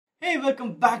Hey,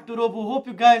 welcome back to Robu. Hope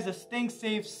you guys are staying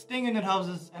safe, staying in your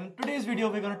houses. And in today's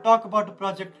video, we're going to talk about a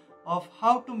project of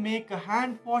how to make a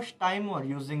hand wash timer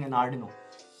using an Arduino.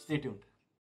 Stay tuned.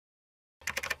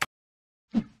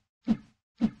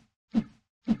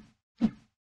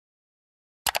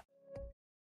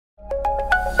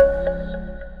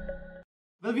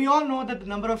 Well, we all know that the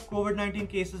number of COVID-19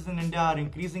 cases in India are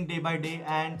increasing day by day,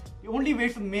 and the only way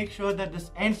to make sure that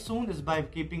this ends soon is by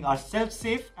keeping ourselves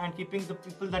safe and keeping the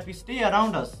people that we stay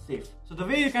around us safe. So the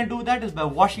way you can do that is by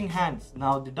washing hands.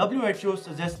 Now, the WHO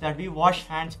suggests that we wash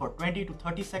hands for 20 to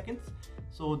 30 seconds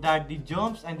so that the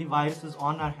germs and the viruses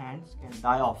on our hands can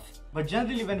die off. But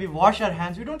generally, when we wash our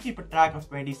hands, we don't keep a track of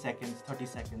 20 seconds, 30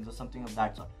 seconds or something of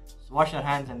that sort. Just wash our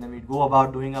hands and then we go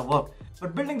about doing our work.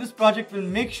 But building this project will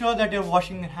make sure that you're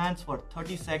washing your hands for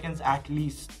 30 seconds at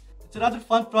least. It's a rather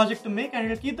fun project to make, and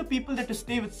it'll keep the people that you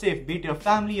stay with safe, be it your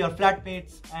family, your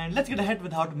flatmates. And let's get ahead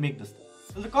with how to make this.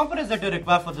 So the components that you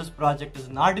require for this project is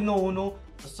an Arduino Uno,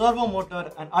 a servo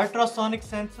motor, an ultrasonic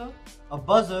sensor, a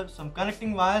buzzer, some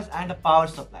connecting wires and a power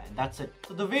supply, and that's it.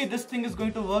 So the way this thing is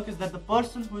going to work is that the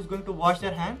person who is going to wash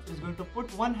their hands is going to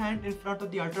put one hand in front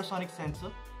of the ultrasonic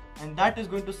sensor, and that is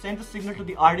going to send a signal to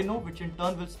the Arduino, which in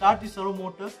turn will start the servo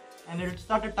motor and it will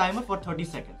start a timer for 30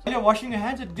 seconds. While you're washing your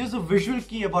hands, it gives a visual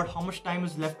key about how much time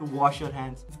is left to wash your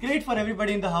hands. It's great for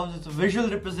everybody in the house. It's a visual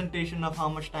representation of how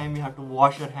much time you have to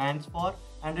wash your hands for,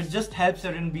 and it just helps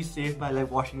everyone be safe by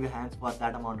washing their hands for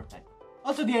that amount of time.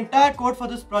 Also, the entire code for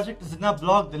this project is in our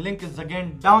blog. The link is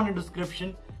again down in the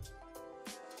description.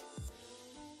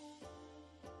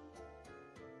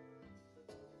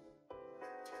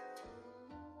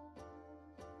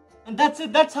 And that's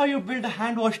it. That's how you build a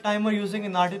hand wash timer using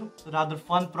an Arduino. It's a rather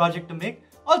fun project to make.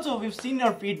 Also, we've seen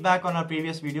your feedback on our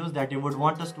previous videos that you would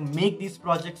want us to make these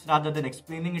projects rather than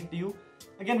explaining it to you.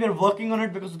 Again, we're working on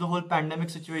it because of the whole pandemic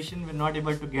situation. We're not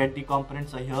able to get the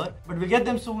components here, but we'll get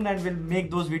them soon and we'll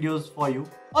make those videos for you.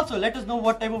 Also, let us know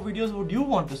what type of videos would you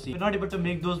want to see. If we're not able to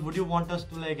make those, would you want us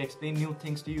to explain new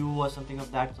things to you or something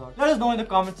of that sort? Let us know in the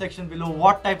comment section below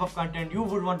what type of content you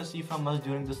would want to see from us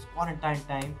during this quarantine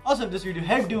time. Also, if this video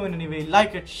helped you in any way,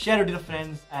 like it, share it with your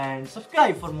friends and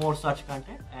subscribe for more such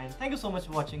content. And thank you so much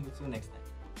for watching. We'll see you next time.